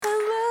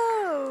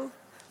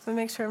Let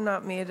me make sure I'm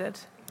not muted.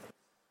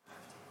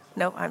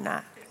 No, I'm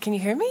not. Can you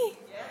hear me?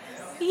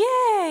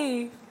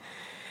 Yay!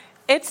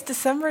 It's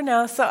December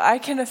now, so I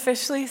can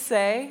officially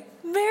say,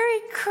 Merry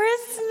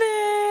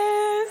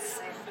Christmas!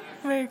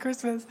 Merry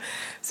Christmas.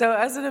 So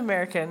as an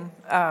American,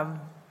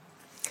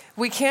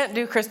 we can't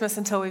do Christmas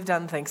until we've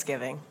done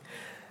Thanksgiving.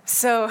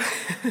 So,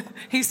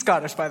 he's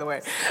Scottish, by the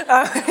way.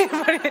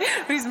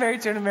 He's married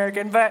to an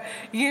American. But,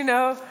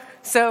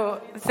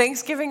 so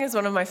Thanksgiving is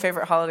one of my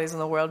favorite holidays in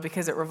the world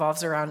because it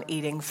revolves around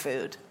eating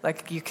food.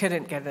 Like, you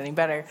couldn't get it any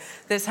better.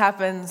 This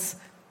happens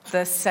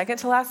the second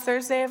to last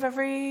Thursday of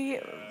every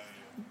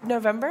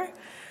November.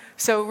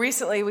 So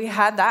recently we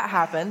had that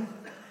happen.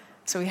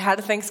 So we had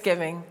a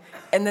Thanksgiving.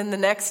 And then the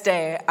next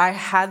day, I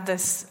had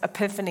this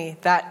epiphany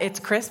that it's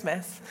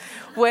Christmas,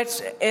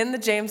 which in the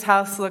James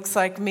house looks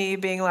like me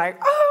being like,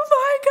 oh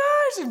my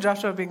gosh, and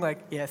Joshua being like,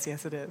 yes,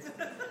 it is.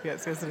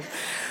 Yes, it is.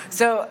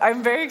 So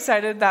I'm very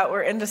excited that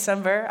we're in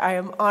December. I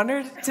am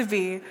honored to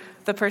be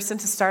the person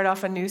to start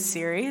off a new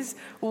series.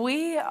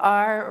 We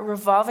are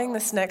revolving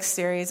this next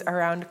series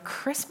around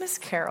Christmas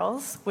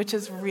carols, which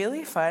is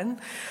really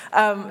fun.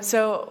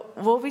 So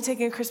we'll be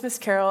taking a Christmas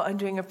carol and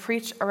doing a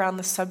preach around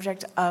the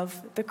subject of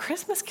the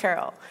Christmas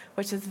carol,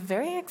 which is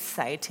very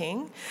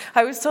exciting.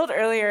 I was told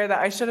earlier that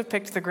I should have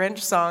picked the Grinch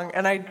song,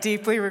 and I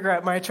deeply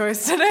regret my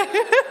choice today.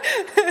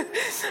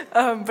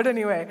 But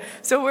anyway,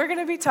 so we're going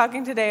to be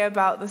talking today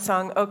about the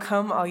song, O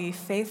Come All Ye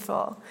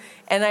Faithful.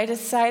 And I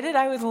decided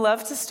I would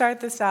love to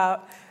start this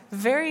out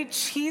very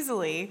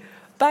cheesily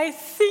by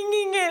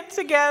singing it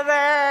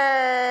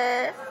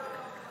together.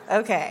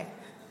 Okay.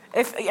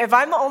 If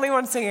I'm the only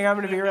one singing, I'm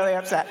going to be really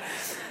upset.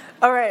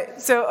 All right.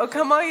 So, O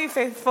come all ye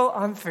faithful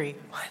on 3.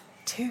 1,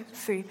 2,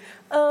 3.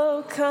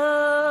 O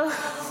come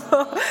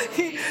all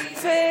ye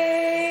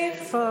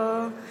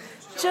faithful,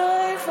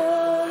 joyful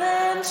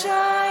and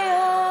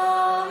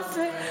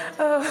triumphant.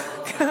 O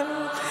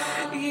come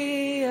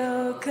ye,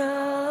 O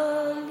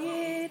come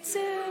ye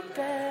to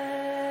Bethlehem.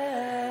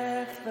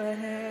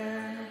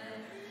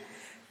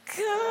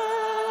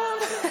 Come,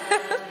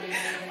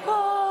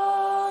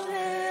 hold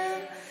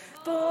him,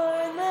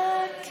 born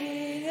the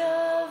King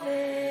of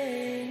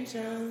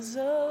angels.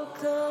 Oh,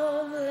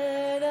 come,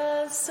 let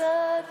us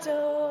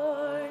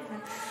adore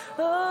him.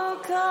 Oh,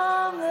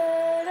 come,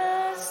 let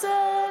us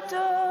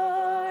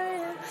adore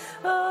him.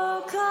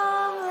 Oh,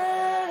 come,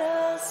 let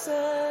us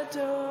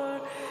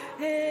adore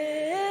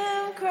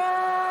him,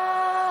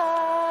 Christ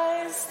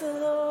the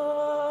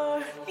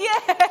Lord. Yay!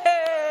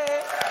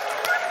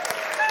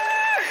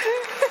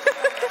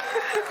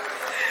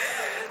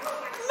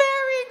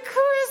 Merry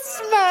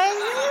Christmas!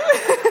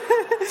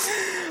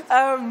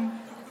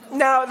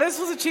 Now, this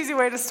was a cheesy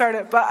way to start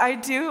it, but I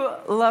do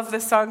love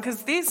this song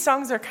because these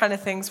songs are kind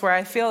of things where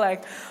I feel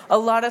like a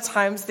lot of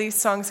times these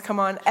songs come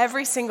on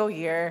every single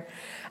year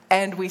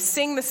and we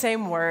sing the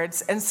same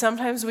words, and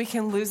sometimes we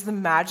can lose the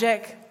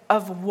magic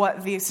of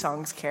what these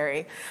songs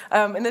carry.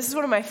 And this is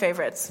one of my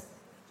favorites.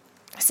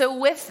 So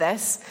with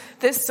this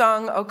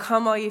song, O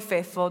Come All Ye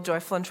Faithful,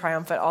 Joyful and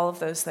Triumphant, all of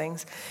those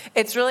things,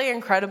 it's really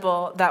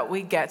incredible that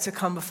we get to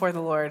come before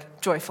the Lord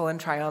joyful and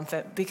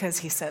triumphant because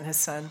he sent his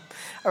son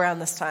around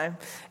this time.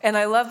 And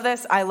I love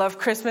this. I love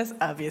Christmas,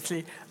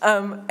 obviously.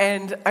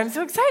 And I'm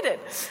so excited.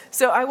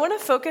 So I want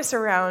to focus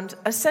around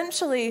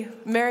essentially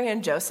Mary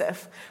and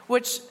Joseph,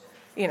 which,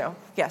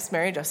 yes,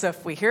 Mary and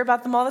Joseph, we hear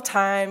about them all the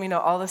time,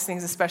 all those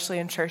things, especially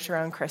in church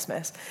around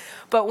Christmas.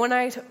 But when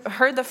I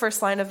heard the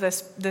first line of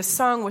this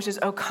song, which is,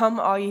 O come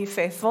all ye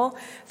faithful,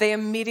 they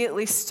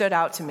immediately stood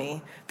out to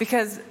me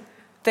because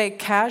they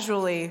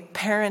casually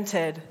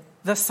parented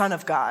the Son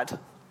of God.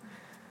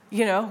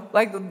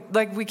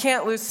 Like we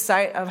can't lose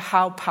sight of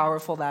how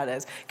powerful that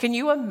is. Can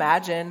you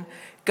imagine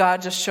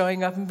God just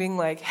showing up and being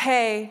like,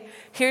 hey,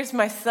 here's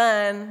my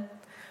son.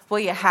 Will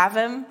you have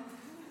him?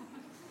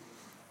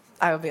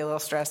 I would be a little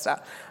stressed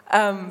out.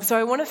 So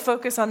I want to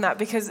focus on that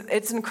because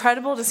it's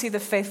incredible to see the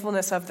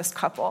faithfulness of this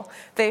couple.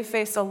 They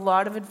faced a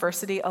lot of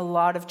adversity, a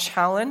lot of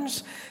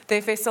challenge.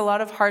 They faced a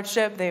lot of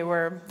hardship.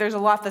 There's a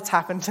lot that's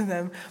happened to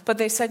them, but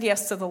they said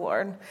yes to the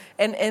Lord.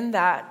 And in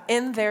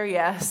their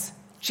yes,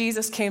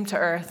 Jesus came to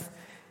earth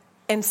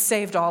and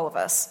saved all of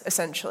us,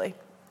 essentially.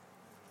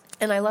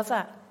 And I love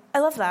that. I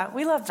love that.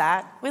 We love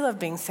that. We love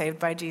being saved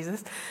by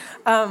Jesus.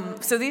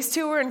 So these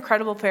two were an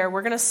incredible pair.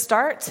 We're going to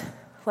start.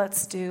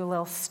 Let's do a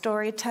little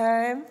story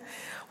time.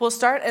 We'll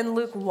start in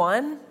Luke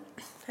 1,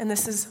 and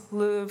this is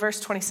verse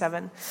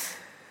 27.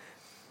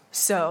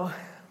 So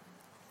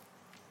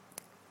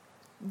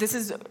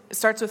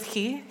starts with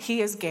he.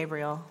 He is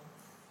Gabriel,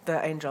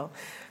 the angel.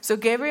 So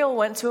Gabriel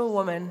went to a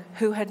woman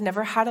who had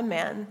never had a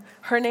man.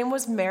 Her name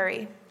was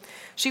Mary.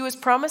 She was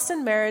promised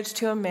in marriage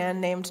to a man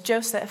named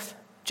Joseph.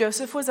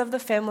 Joseph was of the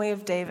family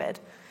of David.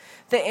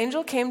 The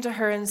angel came to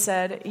her and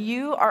said,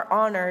 "You are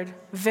honored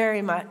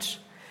very much.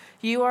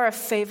 You are a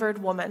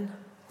favored woman.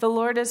 The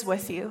Lord is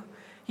with you.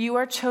 You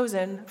are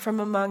chosen from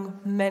among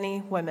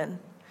many women."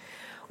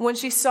 When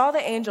she saw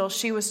the angel,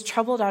 she was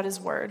troubled at his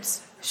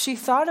words. She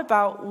thought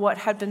about what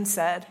had been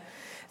said.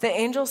 The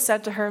angel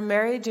said to her,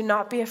 "Mary, do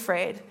not be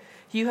afraid.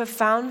 You have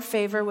found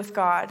favor with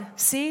God.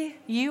 See,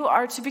 you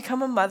are to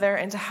become a mother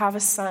and to have a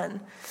son.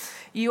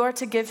 You are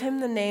to give him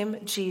the name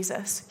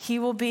Jesus. He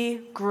will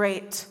be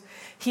great.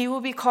 He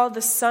will be called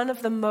the Son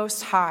of the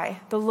Most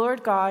High. The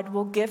Lord God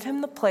will give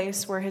him the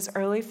place where his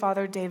early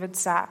father David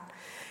sat.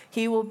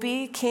 He will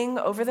be king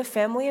over the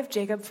family of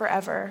Jacob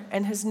forever,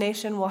 and his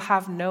nation will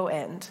have no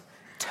end.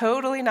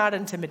 Totally not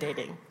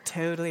intimidating.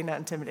 Totally not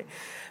intimidating.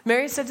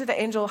 Mary said to the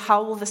angel,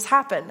 how will this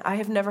happen? I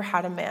have never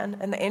had a man.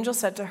 And the angel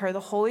said to her, the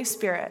Holy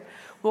Spirit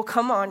will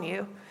come on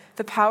you.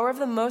 The power of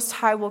the Most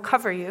High will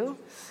cover you.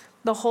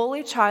 The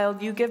holy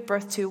child you give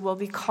birth to will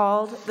be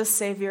called the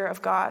Savior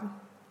of God.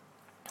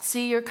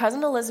 See, your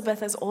cousin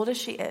Elizabeth, as old as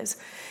she is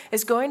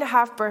going to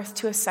have birth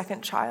to a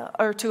second child,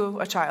 or to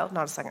a child,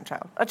 not a second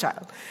child, a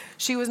child.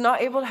 She was not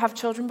able to have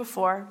children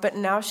before, but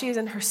now she is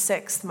in her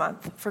 6th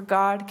month, for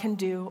God can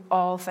do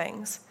all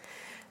things.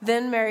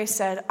 Then Mary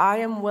said, I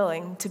am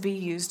willing to be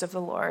used of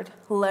the Lord.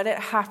 Let it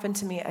happen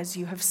to me as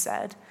you have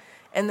said.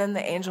 And then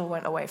the angel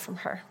went away from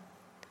her.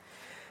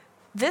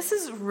 This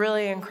is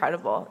really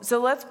incredible. So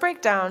let's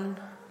break down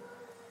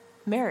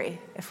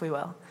Mary, if we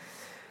will.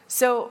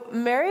 So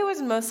Mary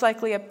was most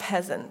likely a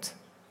peasant,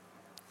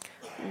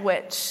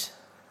 which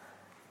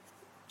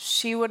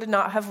she would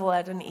not have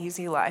led an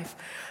easy life.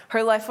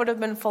 Her life would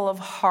have been full of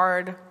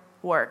hard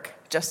work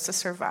just to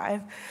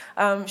survive.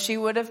 She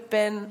would have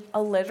been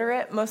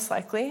illiterate, most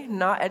likely,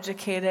 not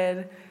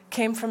educated,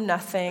 came from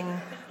nothing.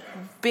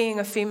 Being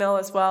a female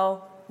as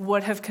well,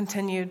 would have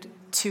continued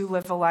to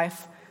live a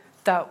life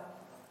that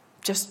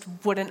just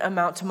wouldn't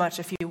amount to much,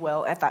 if you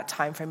will, at that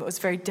time frame. It was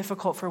very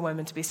difficult for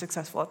women to be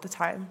successful at the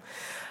time.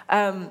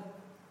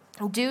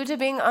 Due to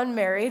being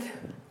unmarried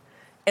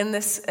in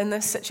this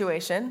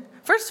situation,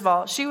 first of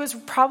all, she was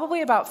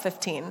probably about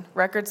 15.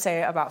 Records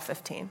say about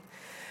 15.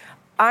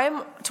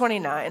 I'm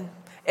 29.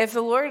 If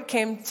the Lord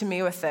came to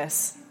me with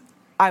this,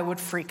 I would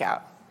freak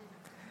out.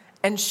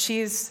 And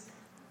she's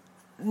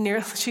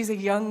a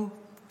young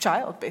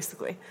child,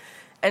 basically.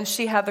 And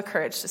she had the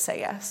courage to say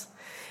yes.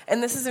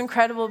 And this is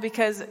incredible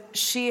because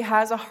she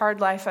has a hard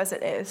life as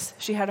it is.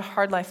 She had a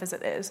hard life as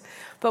it is.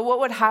 But what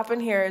would happen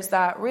here is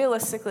that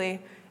realistically,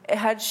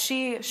 had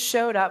she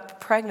showed up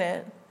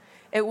pregnant,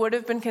 it would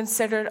have been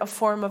considered a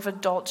form of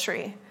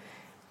adultery.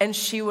 And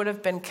she would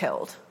have been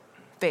killed,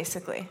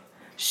 basically.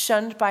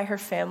 Shunned by her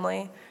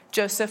family.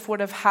 Joseph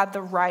would have had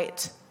the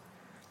right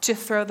to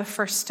throw the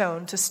first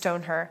stone to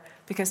stone her,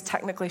 because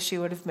technically she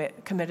would have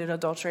committed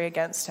adultery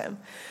against him.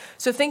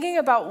 So thinking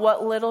about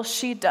what little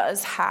she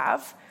does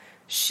have,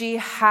 she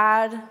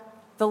had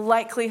the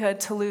likelihood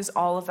to lose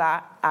all of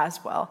that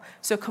as well.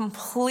 So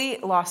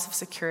complete loss of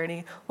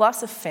security,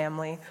 loss of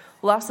family,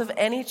 loss of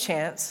any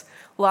chance,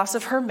 loss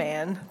of her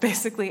man,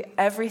 basically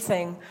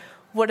everything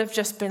would have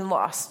just been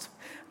lost.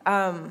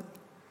 So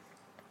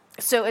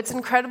it's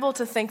incredible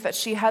to think that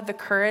she had the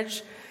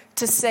courage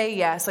to say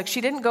yes. Like,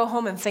 she didn't go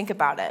home and think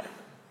about it.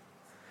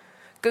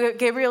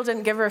 Gabriel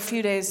didn't give her a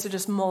few days to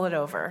just mull it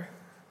over.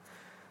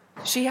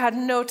 She had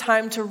no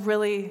time to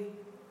really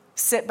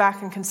sit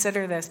back and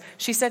consider this.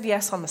 She said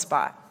yes on the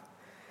spot.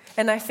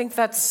 And I think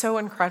that's so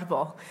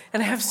incredible.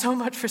 And I have so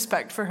much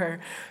respect for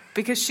her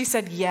because she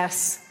said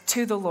yes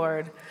to the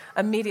Lord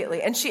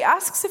immediately. And she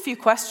asks a few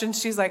questions.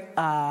 She's like,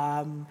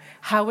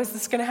 how is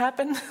this going to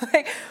happen?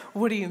 Like,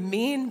 what do you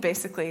mean,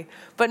 basically?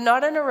 But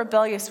not in a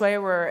rebellious way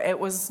where it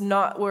was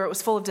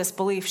full of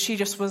disbelief. She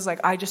just was like,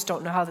 I just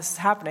don't know how this is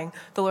happening.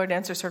 The Lord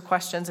answers her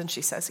questions and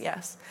she says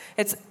yes.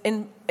 It's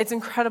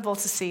incredible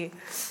to see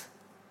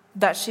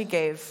that she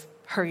gave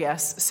her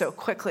yes so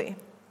quickly.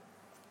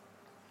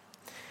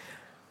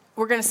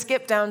 We're going to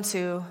skip down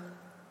to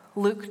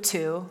Luke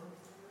 2,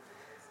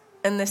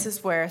 and this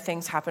is where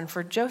things happen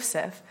for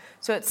Joseph.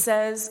 So it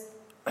says,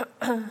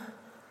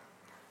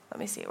 let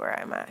me see where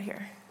I'm at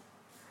here.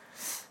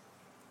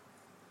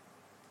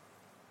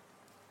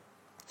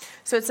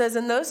 So it says,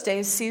 in those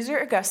days, Caesar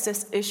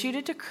Augustus issued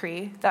a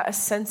decree that a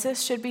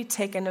census should be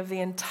taken of the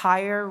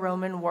entire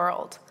Roman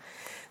world.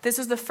 This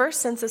was the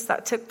first census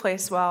that took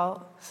place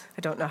while,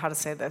 I don't know how to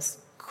say this,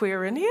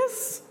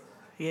 Quirinius?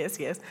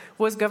 Yes,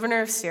 was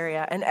governor of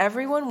Syria, and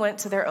everyone went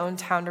to their own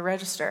town to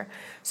register.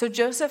 So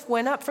Joseph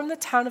went up from the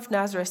town of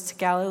Nazareth to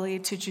Galilee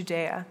to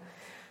Judea,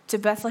 to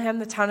Bethlehem,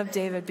 the town of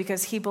David,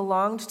 because he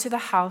belonged to the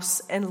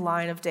house and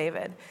line of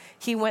David.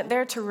 He went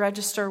there to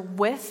register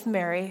with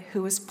Mary,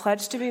 who was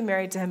pledged to be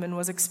married to him and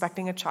was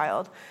expecting a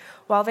child.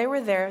 While they were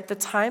there, the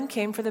time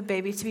came for the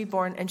baby to be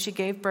born, and she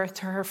gave birth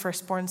to her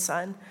firstborn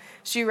son.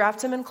 She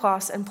wrapped him in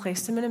cloths and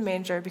placed him in a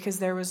manger because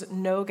there was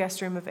no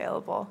guest room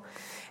available.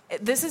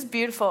 This is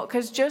beautiful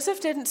because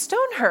Joseph didn't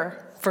stone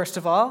her, first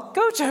of all.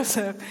 Go,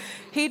 Joseph.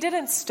 He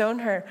didn't stone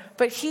her,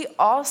 but he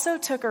also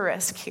took a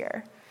risk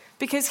here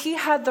because he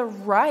had the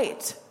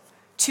right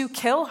to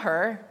kill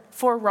her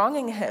for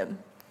wronging him.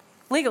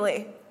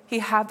 Legally, he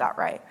had that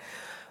right.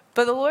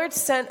 But the Lord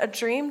sent a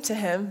dream to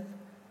him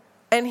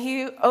and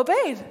he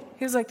obeyed.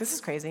 He was like, this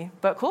is crazy,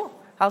 but cool.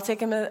 I'll take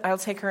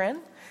her in.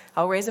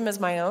 I'll raise him as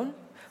my own.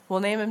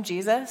 We'll name him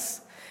Jesus.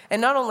 And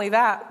not only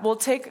that, we'll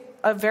take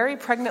a very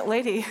pregnant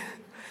lady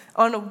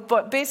on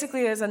what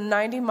basically is a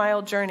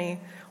 90-mile journey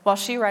while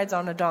she rides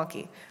on a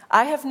donkey.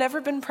 I have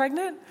never been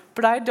pregnant,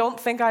 but I don't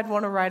think I'd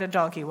want to ride a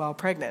donkey while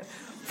pregnant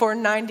for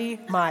 90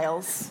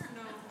 miles.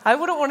 I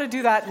wouldn't want to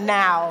do that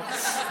now,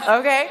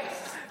 okay?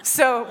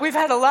 So we've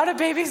had a lot of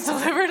babies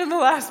delivered in the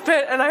last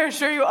bit, and I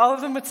assure you all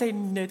of them would say,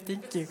 no,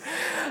 thank you,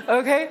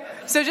 okay?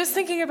 So just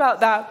thinking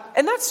about that,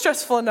 and that's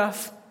stressful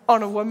enough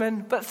on a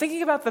woman, but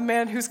thinking about the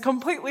man who's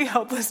completely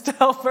helpless to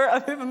help her,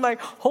 other than like,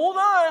 hold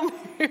on,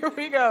 here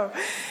we go.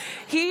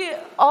 He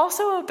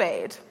also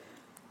obeyed.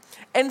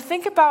 And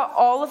think about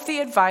all of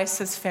the advice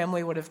his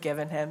family would have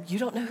given him. You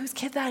don't know whose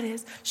kid that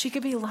is. She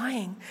could be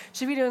lying.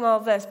 She'd be doing all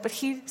of this. But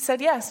he said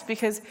yes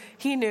because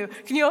he knew.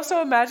 Can you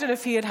also imagine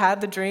if he had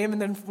had the dream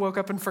and then woke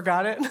up and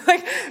forgot it?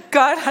 Like,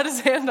 God had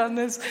his hand on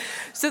this.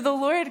 So the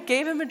Lord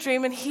gave him a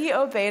dream and he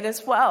obeyed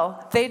as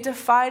well. They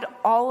defied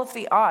all of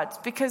the odds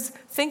because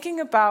thinking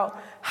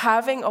about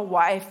having a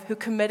wife who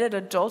committed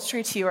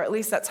adultery to you, or at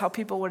least that's how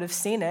people would have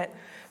seen it,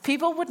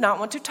 people would not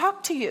want to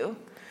talk to you.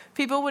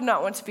 People would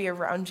not want to be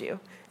around you.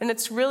 And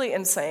it's really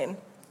insane.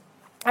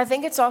 I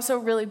think it's also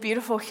really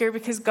beautiful here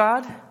because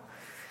God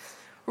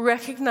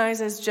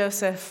recognizes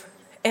Joseph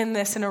in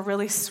this in a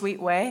really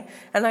sweet way.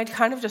 And I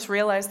kind of just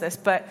realized this,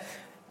 but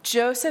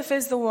Joseph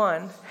is the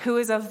one who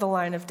is of the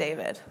line of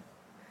David.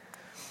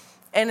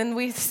 And then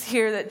we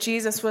hear that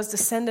Jesus was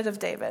descendant of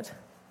David.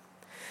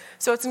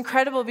 So it's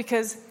incredible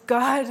because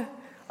God,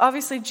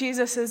 obviously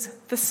Jesus is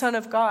the Son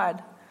of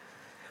God.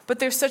 But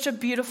there's such a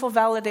beautiful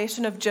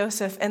validation of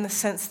Joseph in the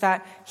sense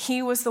that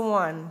he was the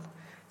one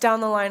down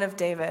the line of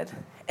David,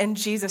 and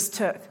Jesus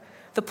took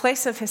the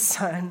place of his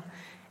son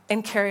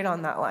and carried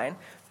on that line.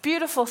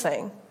 Beautiful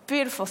thing,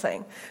 beautiful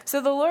thing. So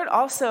the Lord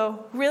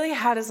also really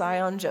had his eye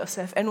on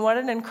Joseph, and what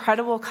an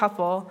incredible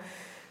couple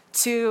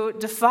to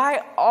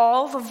defy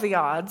all of the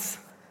odds,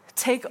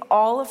 take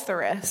all of the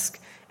risk,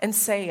 and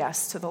say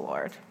yes to the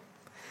Lord.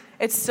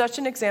 It's such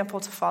an example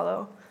to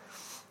follow.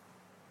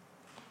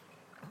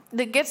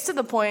 That gets to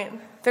the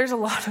point, there's a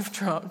lot of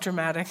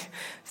dramatic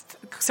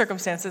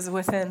circumstances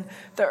within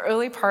the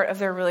early part of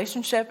their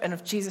relationship and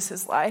of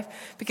Jesus'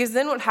 life. Because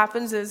then what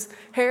happens is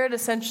Herod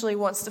essentially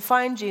wants to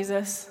find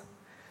Jesus.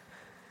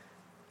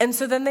 And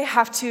so then they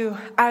have to,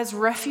 as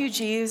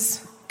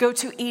refugees, go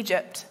to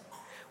Egypt,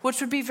 which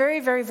would be very,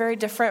 very, very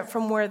different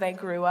from where they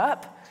grew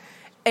up.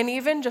 And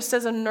even just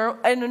as in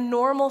a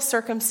normal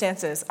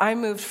circumstances, I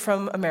moved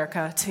from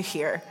America to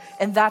here,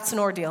 and that's an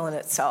ordeal in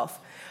itself.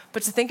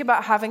 But to think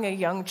about having a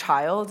young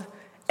child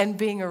and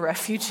being a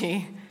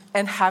refugee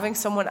and having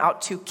someone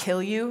out to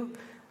kill you,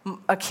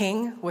 a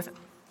king with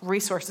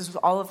resources, with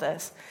all of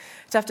this,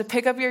 to have to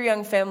pick up your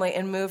young family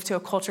and move to a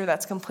culture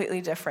that's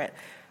completely different.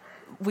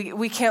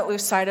 We can't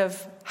lose sight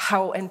of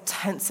how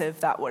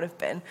intensive that would have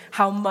been,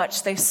 how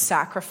much they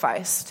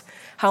sacrificed,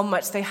 how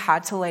much they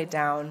had to lay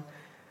down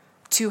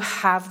to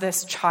have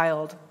this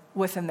child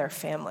within their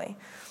family.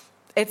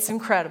 It's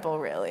incredible,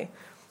 really.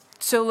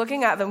 So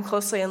looking at them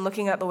closely and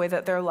looking at the way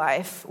that their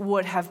life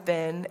would have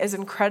been is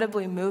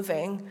incredibly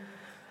moving,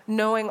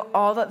 knowing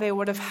all that they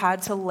would have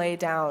had to lay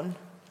down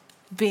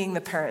being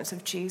the parents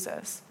of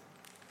Jesus.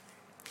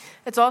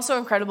 It's also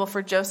incredible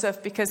for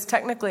Joseph because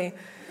technically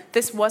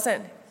this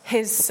wasn't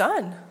his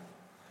son.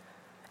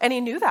 And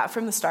he knew that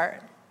from the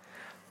start.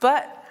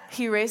 But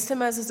he raised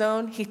him as his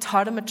own. He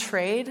taught him a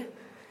trade.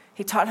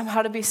 He taught him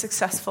how to be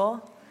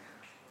successful.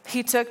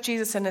 He took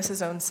Jesus in as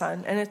his own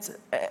son. And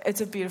it's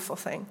a beautiful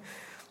thing.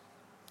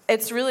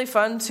 It's really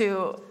fun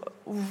to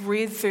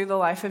read through the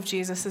life of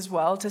Jesus as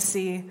well to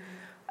see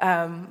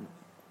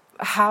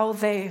how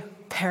they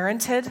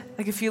parented.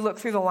 Like if you look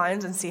through the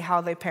lines and see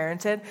how they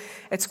parented,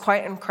 it's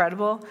quite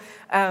incredible.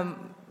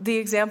 The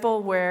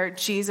example where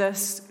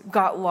Jesus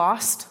got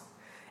lost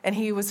and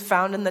he was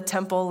found in the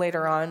temple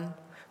later on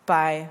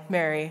by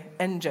Mary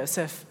and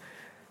Joseph.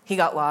 He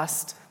got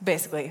lost,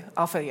 basically.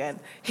 I'll fill you in.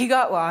 He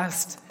got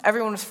lost.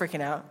 Everyone was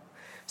freaking out.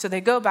 So they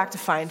go back to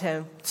find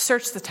him,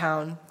 search the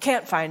town,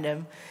 can't find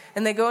him.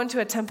 And they go into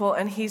a temple,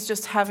 and he's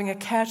just having a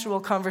casual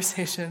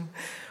conversation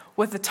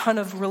with a ton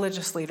of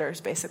religious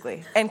leaders,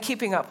 basically, and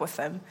keeping up with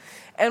them.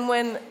 And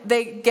when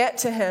they get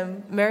to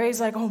him, Mary's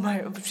like, oh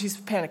my, she's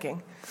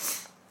panicking.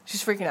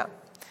 She's freaking out.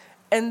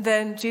 And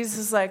then Jesus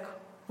is like,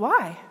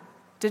 why?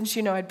 Didn't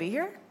you know I'd be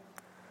here?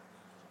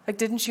 Like,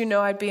 didn't you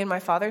know I'd be in my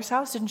Father's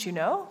house? Didn't you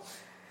know?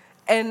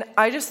 And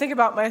I just think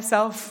about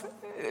myself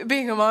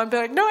being a mom, be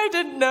like, no, I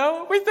didn't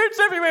know. We searched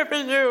everywhere for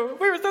you.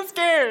 We were so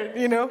scared,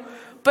 you know?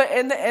 But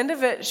in the end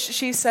of it,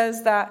 she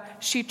says that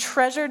she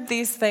treasured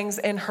these things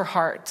in her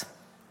heart.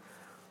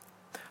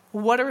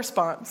 What a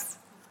response.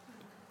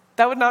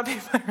 That would not be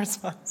my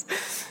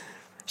response.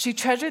 She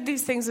treasured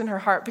these things in her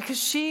heart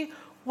because she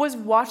was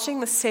watching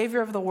the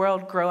Savior of the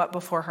world grow up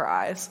before her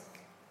eyes.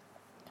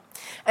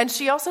 And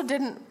she also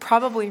didn't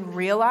probably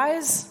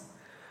realize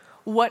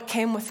what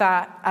came with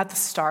that at the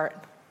start.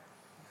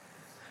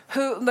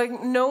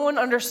 No one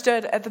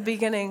understood at the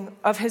beginning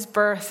of his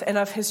birth and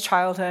of his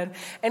childhood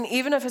and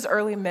even of his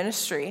early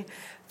ministry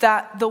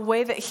that the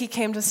way that he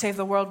came to save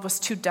the world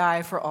was to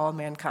die for all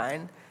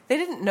mankind. They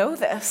didn't know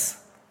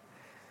this.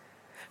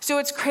 So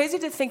it's crazy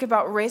to think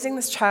about raising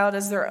this child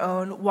as their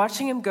own,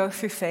 watching him go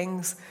through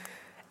things,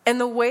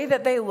 and the way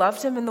that they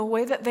loved him and the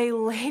way that they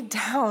laid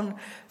down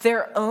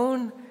their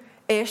own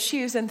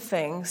issues and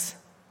things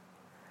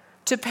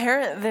to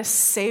parent this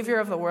Savior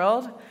of the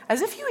world,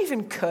 as if you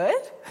even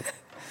could,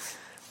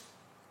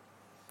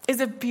 is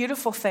a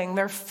beautiful thing.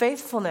 Their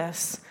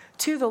faithfulness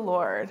to the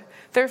Lord,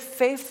 their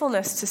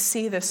faithfulness to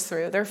see this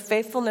through, their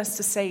faithfulness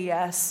to say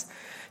yes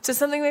to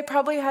something they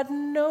probably had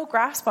no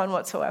grasp on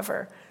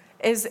whatsoever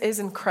is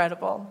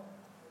incredible.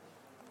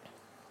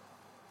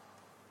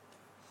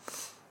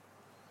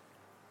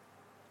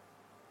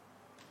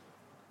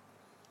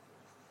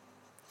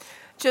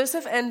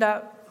 Joseph ended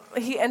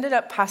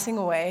up passing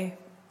away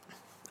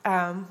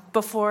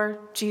before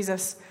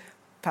Jesus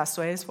passed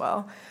away as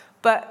well.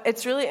 But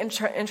it's really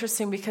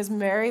interesting because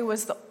Mary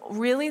was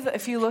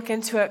if you look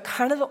into it,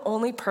 kind of the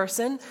only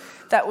person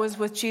that was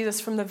with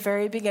Jesus from the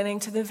very beginning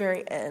to the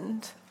very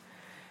end.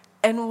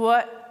 And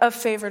what a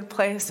favored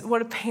place,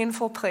 what a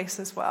painful place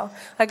as well.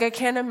 Like, I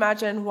can't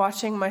imagine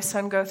watching my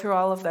son go through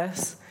all of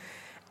this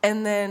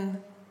and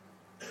then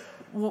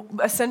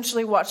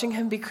essentially watching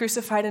him be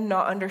crucified and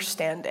not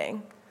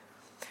understanding.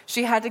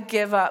 She had to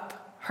give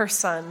up her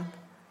son,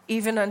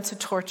 even unto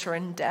torture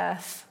and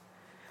death.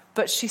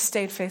 But she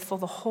stayed faithful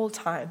the whole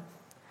time.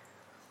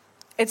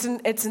 It's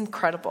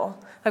incredible.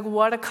 Like,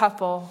 what a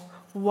couple,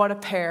 what a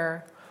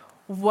pair,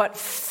 what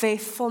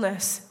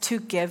faithfulness to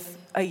give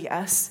a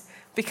yes,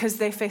 because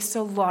they faced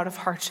a lot of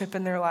hardship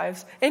in their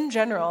lives in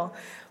general.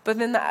 But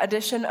then the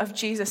addition of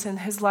Jesus and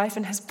his life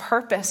and his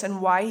purpose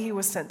and why he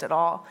was sent at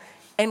all,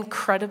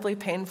 incredibly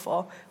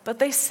painful. But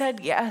they said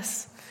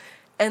yes,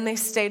 and they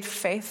stayed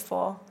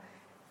faithful.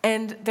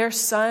 And their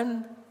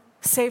son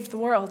saved the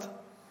world.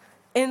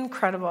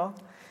 Incredible.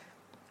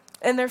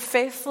 And their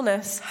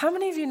faithfulness, how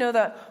many of you know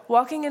that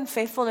walking in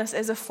faithfulness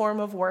is a form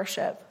of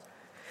worship?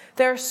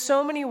 There are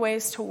so many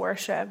ways to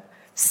worship.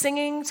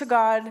 Singing to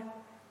God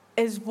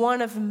is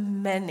one of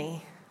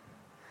many.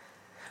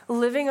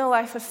 Living a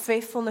life of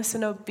faithfulness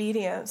and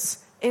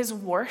obedience is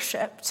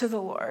worship to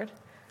the Lord.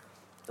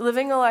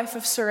 Living a life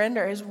of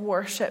surrender is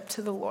worship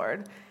to the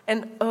Lord.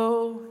 And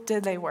oh,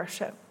 did they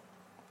worship.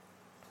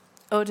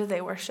 Oh, did they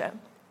worship.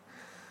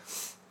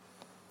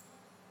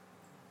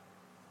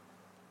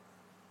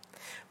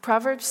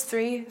 Proverbs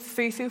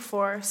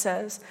 3:3-4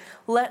 says,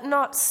 "Let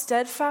not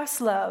steadfast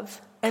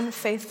love and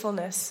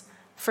faithfulness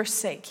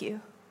forsake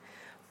you.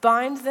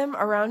 Bind them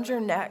around your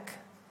neck.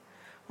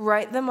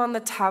 Write them on the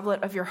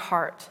tablet of your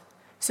heart,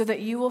 so that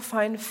you will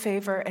find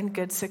favor and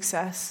good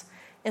success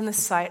in the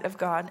sight of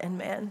God and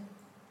man."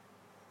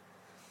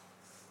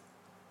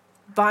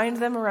 Bind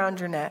them around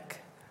your neck.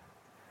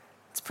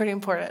 It's pretty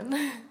important.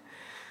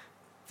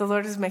 The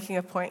Lord is making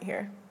a point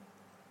here.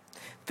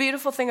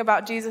 Beautiful thing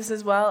about Jesus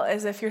as well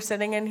is if you're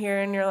sitting in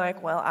here and you're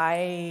like, well,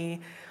 I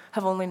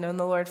have only known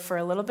the Lord for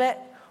a little bit,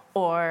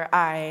 or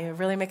I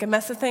really make a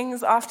mess of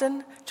things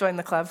often, join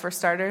the club for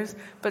starters.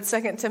 But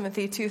 2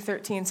 Timothy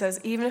 2:13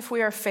 says, even if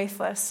we are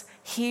faithless,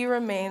 he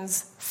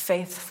remains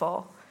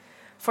faithful,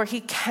 for he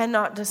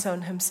cannot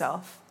disown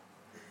himself.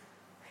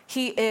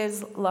 He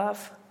is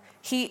love.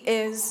 He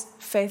is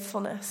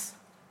faithfulness.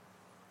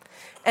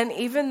 And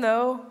even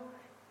though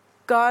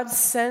God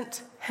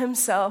sent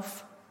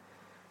himself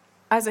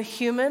as a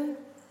human,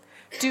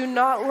 do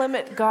not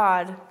limit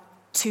God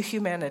to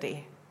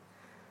humanity.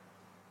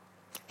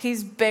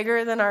 He's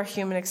bigger than our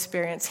human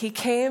experience. He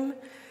came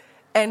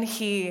and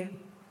he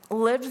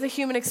lived the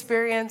human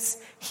experience.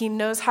 He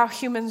knows how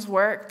humans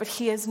work, but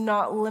he is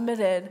not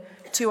limited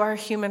to our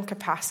human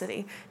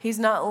capacity. He's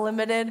not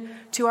limited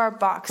to our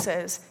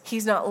boxes.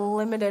 He's not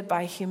limited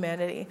by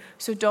humanity.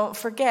 So don't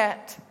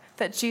forget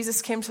that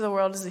Jesus came to the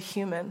world as a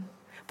human,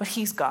 but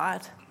he's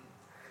God.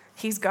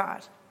 He's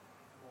God.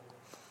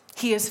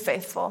 He is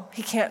faithful.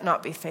 He can't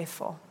not be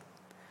faithful.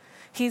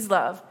 He's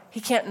love. He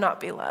can't not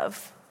be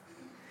love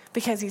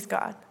because he's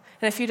God.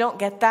 And if you don't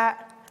get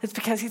that, it's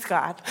because he's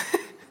God.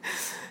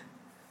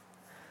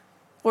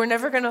 We're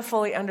never going to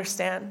fully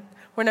understand.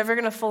 We're never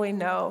going to fully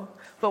know.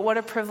 But what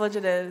a privilege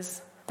it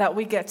is that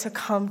we get to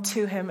come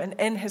to him and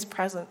in his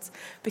presence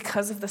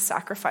because of the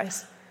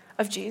sacrifice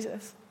of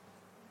Jesus.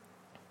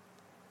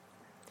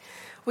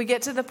 We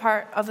get to the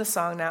part of the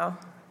song now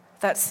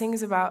that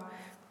sings about,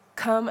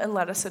 come and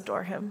let us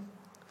adore him.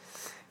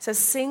 It says,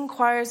 sing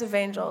choirs of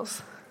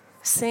angels,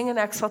 sing in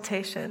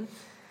exaltation,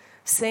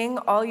 sing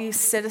all ye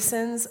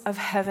citizens of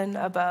heaven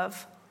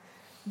above.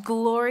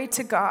 Glory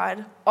to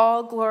God,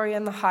 all glory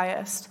in the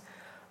highest.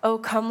 Oh,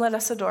 come let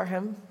us adore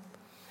him.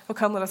 Oh,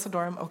 come let us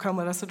adore him. Oh, come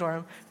let us adore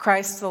him.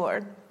 Christ the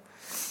Lord.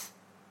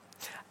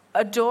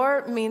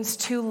 Adore means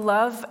to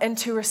love and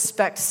to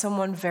respect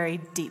someone very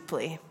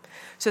deeply.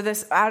 So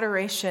this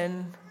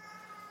adoration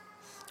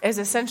is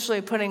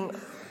essentially putting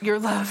your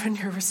love and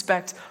your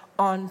respect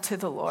onto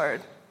the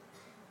Lord.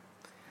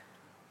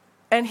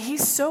 And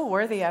he's so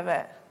worthy of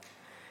it.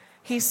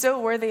 He's so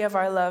worthy of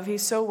our love.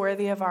 He's so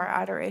worthy of our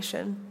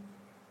adoration.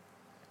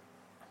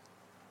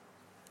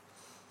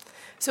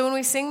 So when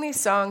we sing these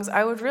songs,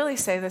 I would really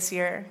say this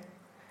year,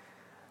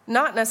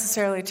 Not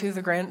necessarily to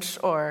the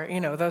Grinch or,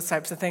 those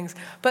types of things,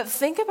 but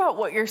think about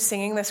what you're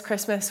singing this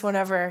Christmas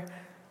whenever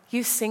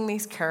you sing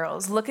these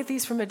carols. Look at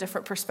these from a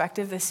different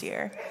perspective this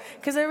year,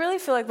 because I really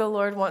feel like the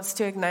Lord wants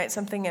to ignite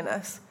something in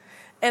us.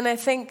 And I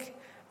think,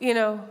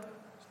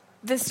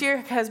 this year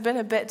has been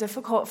a bit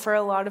difficult for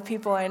a lot of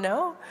people I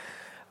know,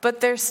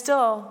 but there's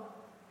still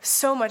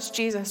so much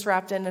Jesus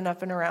wrapped in and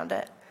up and around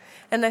it.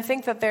 And I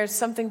think that there's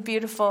something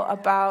beautiful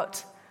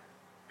about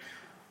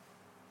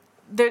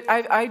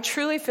I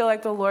truly feel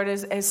like the Lord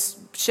is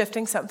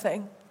shifting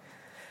something.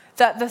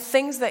 That the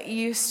things that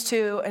used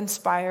to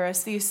inspire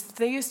us, they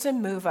used to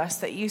move us,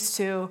 that used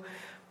to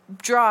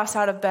draw us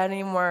out of bed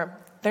anymore,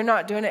 they're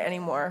not doing it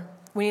anymore.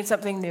 We need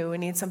something new. We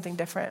need something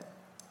different.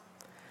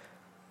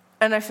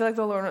 And I feel like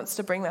the Lord wants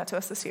to bring that to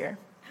us this year.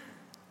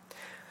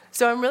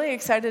 So I'm really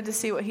excited to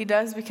see what he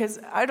does, because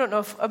I don't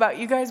know about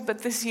you guys,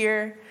 but this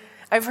year,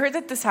 I've heard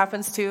that this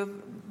happens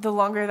too. The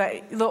older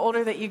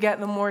that you get,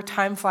 the more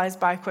time flies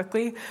by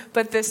quickly.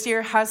 But this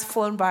year has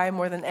flown by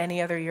more than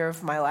any other year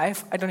of my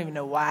life. I don't even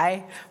know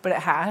why, but it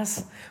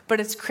has. But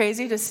it's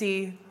crazy to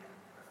see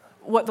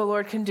what the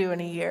Lord can do in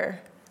a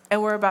year.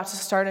 And we're about to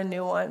start a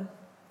new one.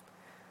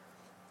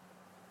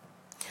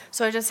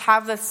 So I just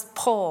have this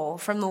pull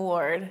from the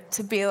Lord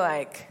to be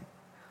like,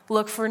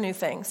 look for new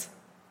things.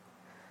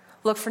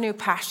 Look for new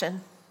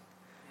passion.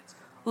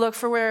 Look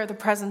for where the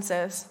presence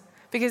is.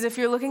 Because if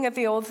you're looking at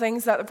the old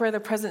things, that where the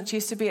presence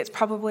used to be, it's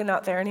probably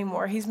not there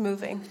anymore. He's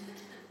moving.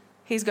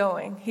 He's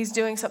going. He's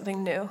doing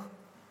something new.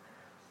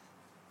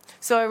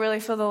 So I really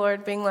feel the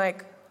Lord being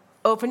like,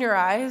 open your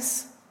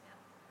eyes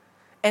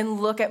and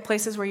look at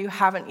places where you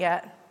haven't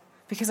yet,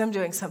 because I'm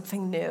doing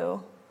something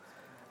new.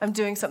 I'm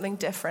doing something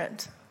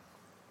different.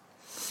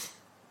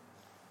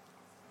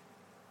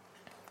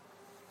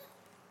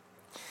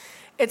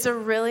 It's a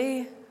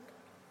really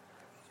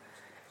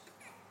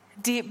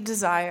deep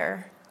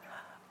desire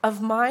of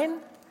mine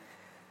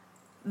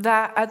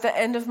that at the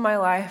end of my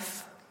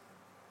life,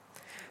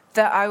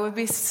 that I would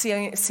be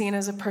seen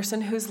as a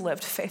person who's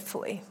lived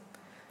faithfully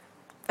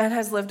and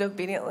has lived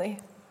obediently.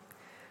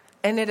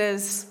 And it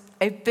is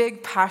a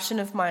big passion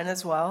of mine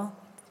as well,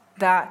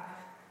 that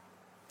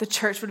the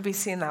church would be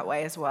seen that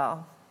way as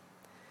well.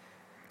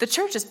 The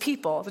church is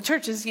people. The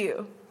church is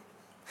you.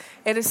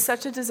 It is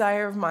such a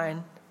desire of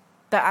mine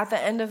that at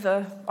the end of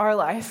our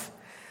life,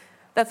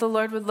 that the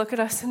Lord would look at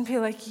us and be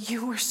like,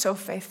 you were so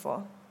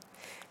faithful.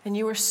 And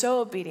you were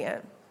so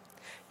obedient.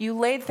 You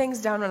laid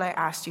things down when I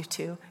asked you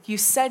to. You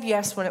said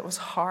yes when it was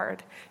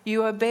hard.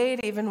 You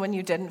obeyed even when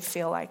you didn't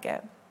feel like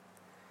it.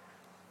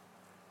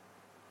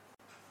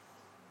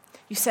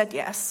 You said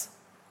yes.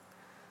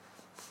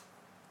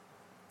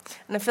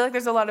 And I feel like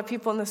there's a lot of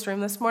people in this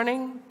room this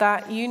morning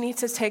that you need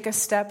to take a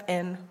step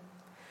in.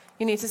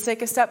 You need to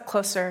take a step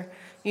closer.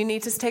 You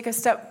need to take a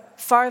step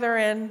farther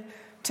in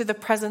to the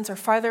presence, or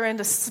farther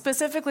into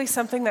specifically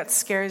something that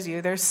scares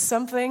you. There's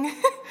something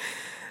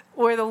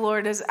where the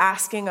Lord is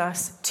asking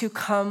us to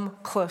come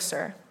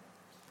closer,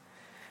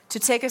 to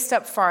take a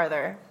step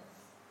farther,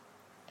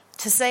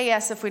 to say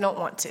yes if we don't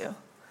want to,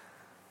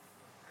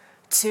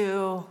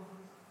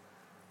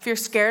 if you're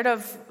scared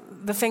of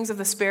the things of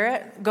the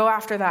Spirit, go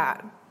after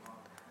that.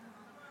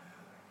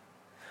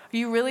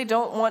 You really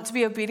don't want to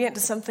be obedient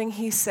to something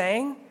he's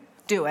saying,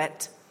 do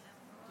it.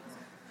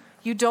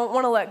 You don't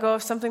want to let go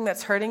of something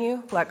that's hurting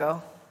you, let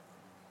go.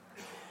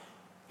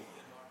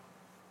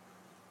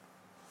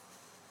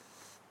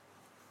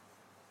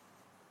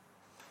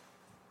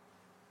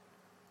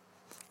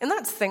 And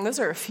that's the thing, those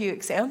are a few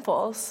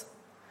examples.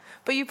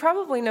 But you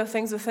probably know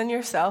things within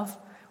yourself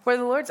where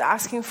the Lord's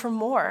asking for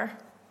more.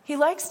 He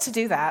likes to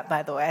do that,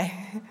 by the way.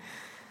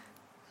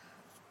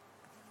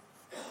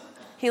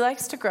 He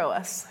likes to grow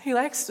us. He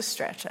likes to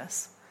stretch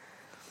us.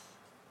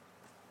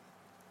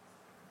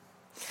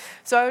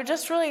 So I would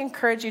just really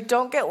encourage you,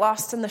 don't get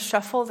lost in the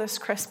shuffle this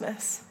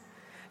Christmas.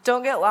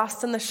 Don't get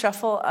lost in the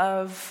shuffle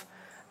of,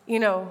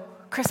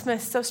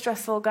 Christmas, so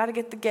stressful, got to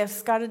get the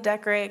gifts, got to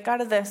decorate, got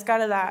to this, got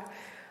to that.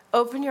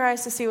 Open your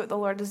eyes to see what the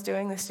Lord is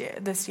doing this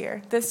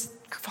year. This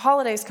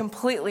holiday is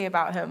completely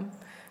about him.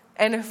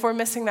 And if we're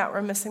missing that,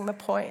 we're missing the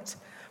point.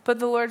 But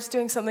the Lord's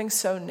doing something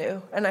so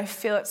new, and I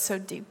feel it so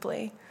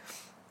deeply.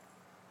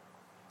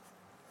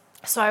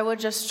 So I would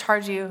just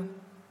charge you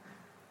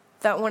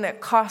that when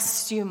it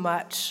costs you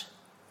much,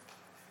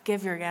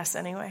 give your yes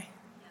anyway.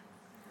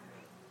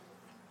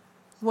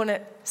 When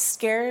it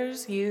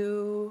scares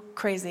you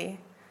crazy,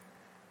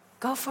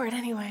 go for it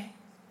anyway.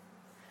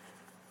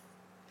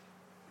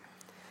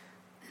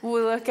 We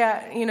look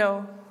at,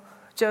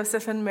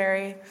 Joseph and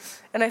Mary,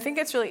 and I think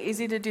it's really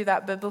easy to do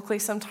that biblically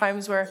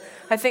sometimes, where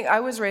I think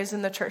I was raised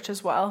in the church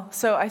as well.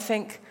 So I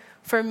think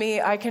for me,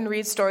 I can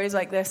read stories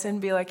like this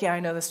and be like, yeah, I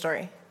know the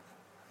story.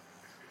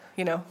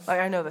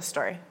 I know the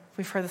story.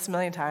 We've heard this a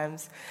million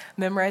times.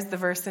 Memorized the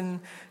verse in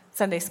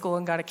Sunday school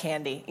and got a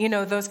candy.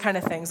 Those kind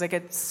of things. Like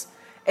it's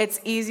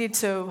easy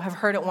to have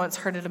heard it once,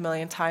 heard it a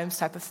million times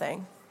type of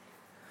thing.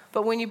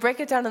 But when you break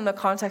it down in the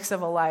context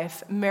of a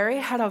life, Mary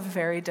had a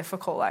very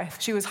difficult life.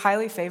 She was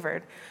highly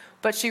favored,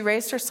 but she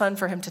raised her son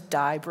for him to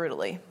die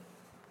brutally.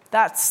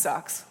 That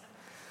sucks.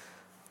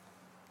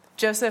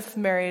 Joseph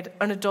married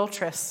an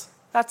adulteress.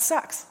 That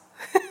sucks.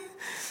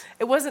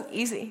 It wasn't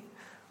easy.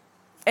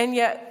 And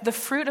yet the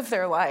fruit of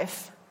their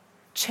life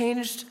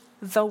changed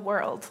the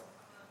world.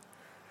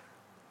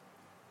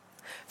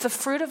 The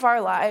fruit of our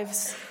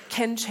lives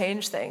can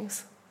change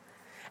things.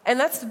 And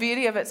that's the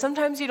beauty of it.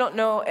 Sometimes you don't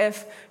know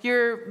if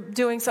you're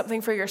doing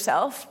something for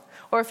yourself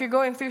or if you're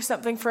going through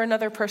something for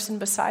another person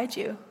beside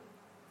you.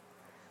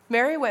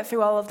 Mary went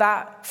through all of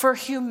that for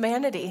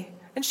humanity,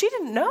 and she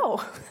didn't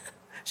know.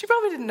 She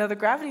probably didn't know the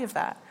gravity of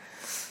that.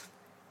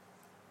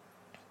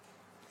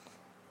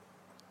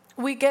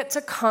 We get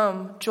to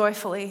come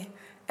joyfully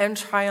and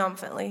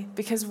triumphantly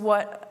because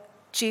what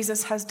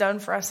Jesus has done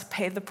for us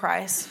paid the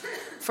price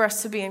for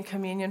us to be in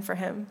communion for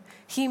him.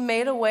 He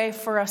made a way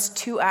for us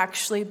to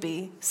actually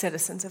be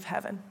citizens of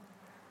heaven.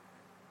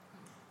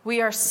 We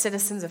are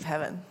citizens of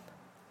heaven.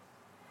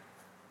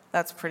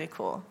 That's pretty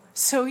cool.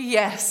 So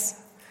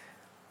yes,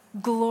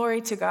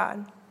 glory to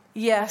God.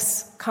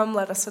 Yes, come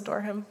let us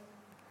adore him.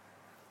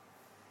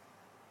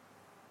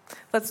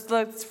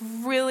 Let's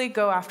really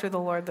go after the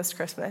Lord this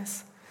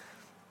Christmas.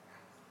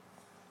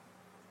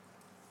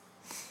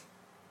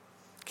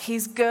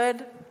 He's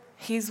good,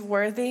 he's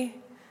worthy,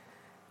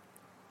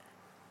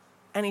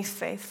 and he's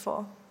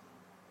faithful.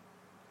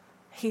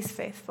 He's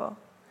faithful.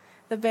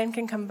 The band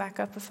can come back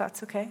up if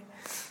that's okay.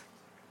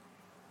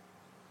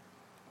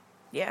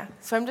 Yeah,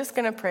 so I'm just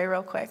going to pray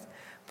real quick.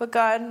 But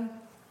God,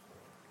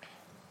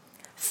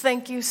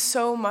 thank you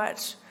so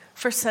much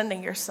for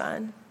sending your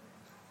son.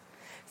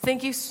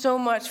 Thank you so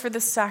much for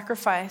the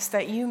sacrifice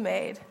that you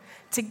made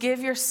to give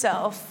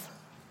yourself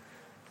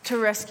to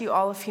rescue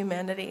all of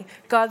humanity.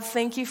 God,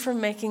 thank you for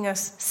making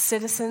us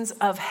citizens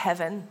of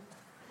heaven.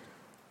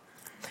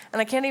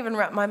 And I can't even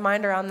wrap my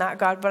mind around that,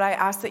 God, but I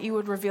ask that you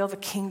would reveal the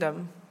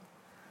kingdom.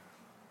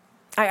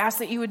 I ask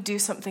that you would do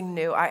something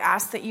new. I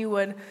ask that you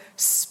would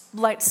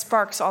light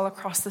sparks all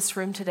across this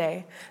room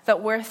today,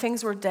 that where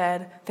things were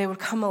dead, they would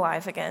come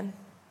alive again.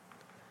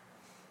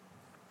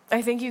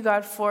 I thank you,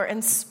 God, for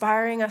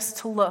inspiring us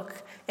to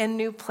look in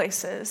new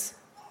places.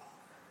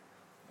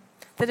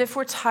 That if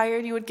we're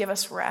tired, you would give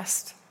us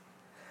rest.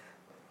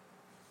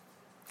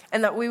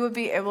 And that we would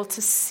be able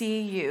to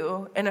see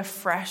you in a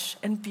fresh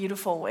and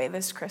beautiful way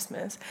this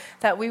Christmas.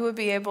 That we would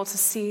be able to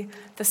see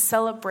the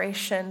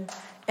celebration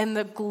and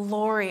the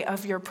glory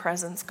of your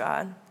presence,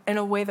 God, in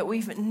a way that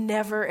we've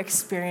never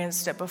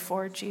experienced it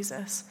before,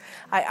 Jesus.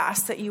 I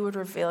ask that you would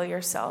reveal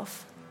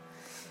yourself.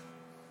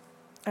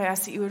 I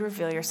ask that you would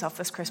reveal yourself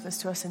this Christmas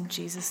to us in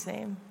Jesus'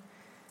 name.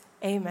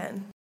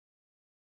 Amen.